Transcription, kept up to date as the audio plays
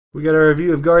We got our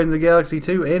review of Guardians of the Galaxy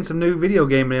 2 and some new video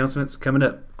game announcements coming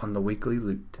up on the Weekly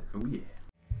Loot. Oh yeah.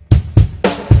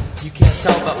 You can't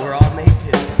tell, but we're all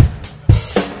naked.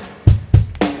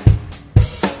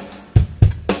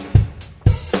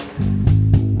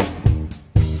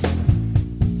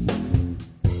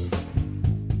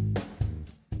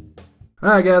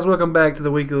 Alright guys, welcome back to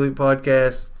the Weekly Loot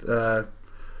Podcast.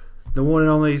 The one and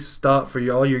only stop for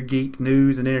all your geek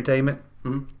news and entertainment.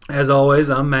 Mhm. As always,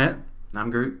 I'm Matt. I'm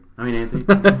Groot. Anthony.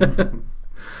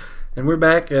 And we're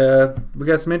back. We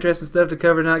got some interesting stuff to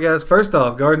cover tonight, guys. First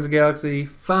off, Guardians of the Galaxy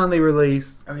finally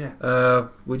released. Oh yeah.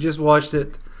 We just watched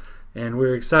it, and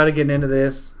we're excited getting into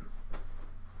this.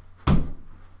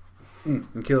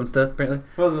 I'm killing stuff, apparently.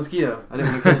 It was a mosquito. I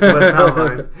didn't want to catch the West Nile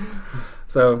virus.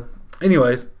 So,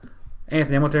 anyways,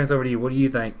 Anthony, I'm going to turn this over to you. What do you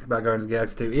think about Guardians of the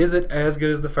Galaxy 2? Is it as good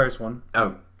as the first one?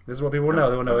 Oh. This is what people want to know.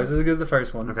 They want to know, is it as good as the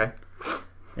first one? Okay.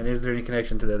 And is there any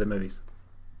connection to the other movies?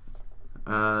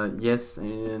 Yes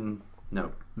and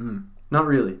no. Mm. Not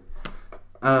really.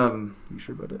 You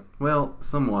sure about that? Well,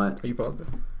 somewhat. Are you positive?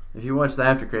 If you watch the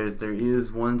after credits, there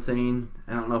is one scene.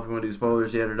 I don't know if we want to do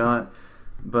spoilers yet or not,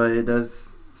 but it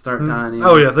does start tying in.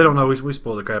 Oh, yeah. If they don't know, we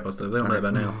spoil the crap out of stuff. They don't know Okay.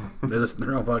 about now. They listen to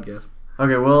their own podcast.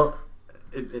 Okay, well,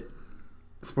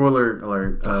 spoiler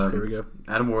alert. Here we go.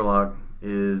 Adam Warlock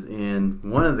is in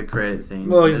one of the credit scenes.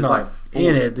 Well, he's There's not like four.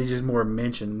 in it. He's just more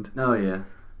mentioned. Oh yeah,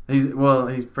 he's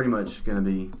pretty much gonna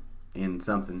be in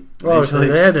something. Well, so eventually.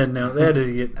 they had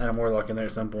to get Adam Warlock in there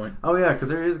at some point. Oh yeah, because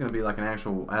there is gonna be like an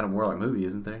actual Adam Warlock movie,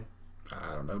 isn't there?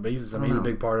 I don't know, but he's I don't a know.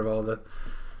 big part of all the.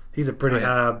 He's a pretty Oh, yeah.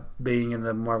 high being in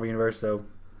the Marvel universe, so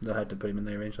they'll have to put him in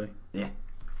there eventually.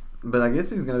 But I guess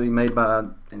he's gonna be made by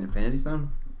an Infinity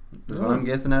Stone. Is what I'm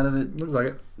guessing out of it. Looks like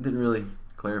it. Didn't really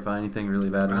clarify anything really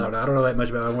about it. I don't know. I don't know that much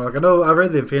about Adam Warlock. I know I've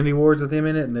read the Infinity Wars with him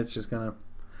in it, and it's just kind of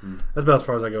that's about as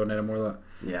far as I go with Adam Warlock.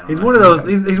 Yeah, I don't He's know. one of those.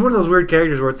 He's one of those weird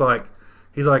characters where it's like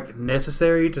he's like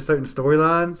necessary to certain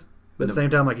storylines, but at the same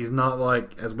time, like he's not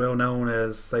like as well known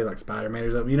as say like Spider-Man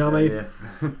or something. You know what I mean?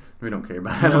 Yeah. We don't care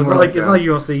about You know, Adam it's not Warlock. like it's not like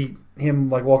you're gonna see him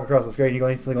like walk across the screen. And you're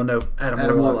gonna instantly gonna know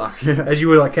Adam Warlock. Yeah. As you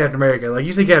would like Captain America. Like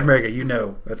you see Captain America, you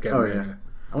know that's Captain Oh America. yeah.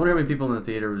 I wonder how many people in the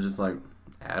theater was just like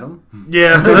Adam.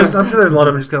 Yeah, I'm sure there's a lot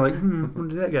of them just kind of like, who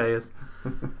that guy is.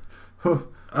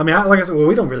 I mean, like I said, well,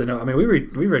 we don't really know. I mean, we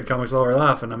read comics all our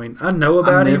life, and I mean, I know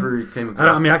about I him. never came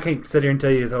across. I mean, I can't sit here and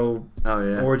tell you his whole Oh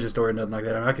yeah. origin story or nothing like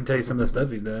that. I mean, I can tell you some of the stuff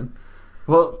he's done.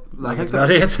 Well, Like I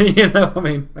that's think about it. You know, I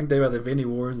mean, I can tell you about the Infinity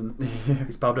Wars, and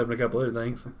he's popped up in a couple other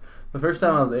things. the first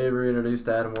time I was ever introduced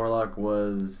to Adam Warlock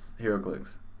was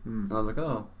HeroClix. And I was like,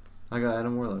 oh, I got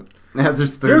Adam Warlock. Yeah,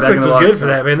 just threw it back in HeroClix the was box. good for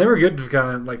that, man. They were good to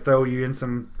kind of like throw you in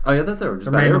some Oh yeah, I thought they were just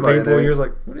some about random everybody people. there. You're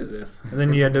like, what is this? And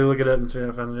then you had to look it up and try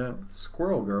to find it out.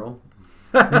 Squirrel Girl.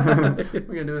 What are we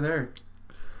gonna do with her?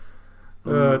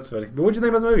 Oh, that's funny. But what'd you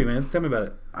think about the movie, man? Tell me about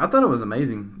it. I thought it was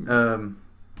amazing.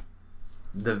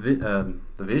 The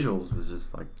visuals was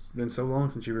just like It's been so long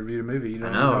since you reviewed a movie. You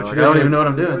don't I know, what like, you're I don't doing. even know what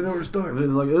I'm You doing. don't know where to start. it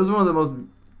was one of the most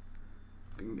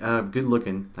good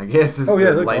looking. I guess is Oh yeah,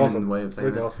 it the looked layman awesome. way of It saying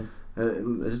looked that. awesome.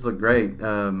 It just looked great.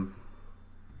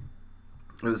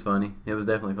 It was funny. It was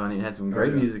definitely funny. It had some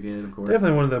great yeah. music in it, of course.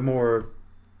 Definitely one of the more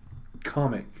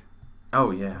comic,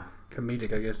 Oh yeah.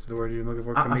 comedic, I guess is the word you're looking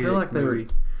for. I feel Comedic like they were movie.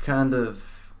 kind of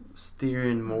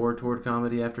steering more toward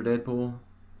comedy after Deadpool.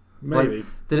 Maybe.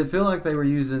 Did it feel like they were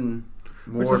using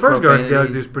more Which the first Guardians of the profanity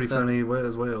Galaxy was pretty stuff? funny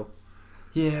as well.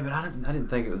 Yeah, but I didn't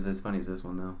think it was as funny as this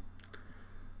one though.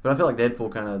 But I feel like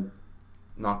Deadpool kind of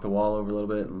knocked the wall over a little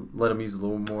bit and let them use a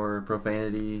little more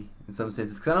profanity in some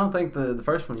senses. Because I don't think the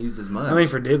first one used as much. I mean,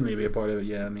 for Disney to be a part of it,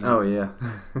 yeah. I mean, Oh yeah.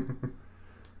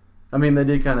 I mean, they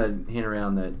did kind of hint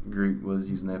around that Groot was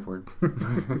using that word.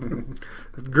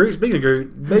 Groot. Speaking of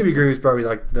Groot, Baby Groot is probably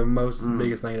like the most Mm.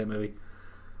 biggest thing in that movie.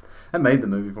 That made the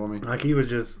movie for me. Like he was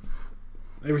just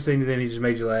every scene then he just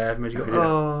made you laugh, made you go, Yeah.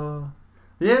 oh,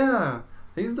 Yeah,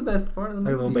 he's the best part of the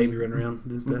like movie. a little baby running around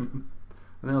and stuff.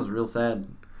 And that was real sad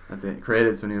at the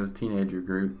credits when he was teenager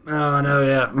Groot. Oh, I know,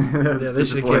 yeah. That's Yeah, they should have kept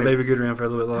disappointing. Baby Groot around for a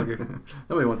little bit longer.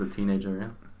 Nobody wants a teenager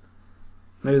around.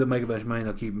 Maybe they'll make a bunch of money and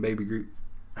they'll keep Baby Groot.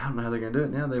 I don't know how they're gonna do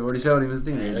it now. They've already showed him as a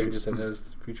Yeah, teenager. they can just have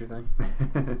those future thing.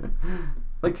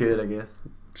 They could, I guess.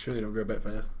 Sure, they don't grow back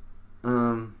fast.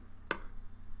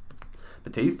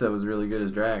 Batista was really good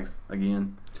as Drax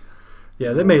again.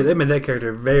 Yeah, they made that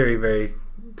character very, very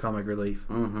comic relief.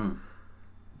 Mm-hmm.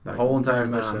 The Like, whole entire very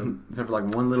much time, except for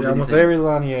like one little Yeah, bitty almost scene. every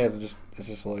line he has is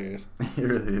just hilarious. It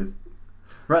really is.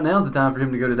 Right now's the time for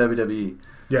him to go to WWE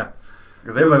Yeah,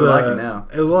 because everybody It was, like him now.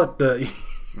 It was a lot.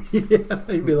 Yeah,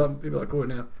 he'd be like cool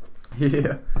now.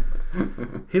 Yeah.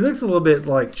 He looks a little bit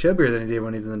like chubbier than he did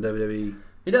when he's in the WWE.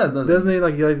 He does, doesn't Doesn't he?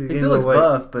 Like he he? He still looks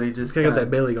buff, but he He's just got kinda, that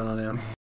belly going on now.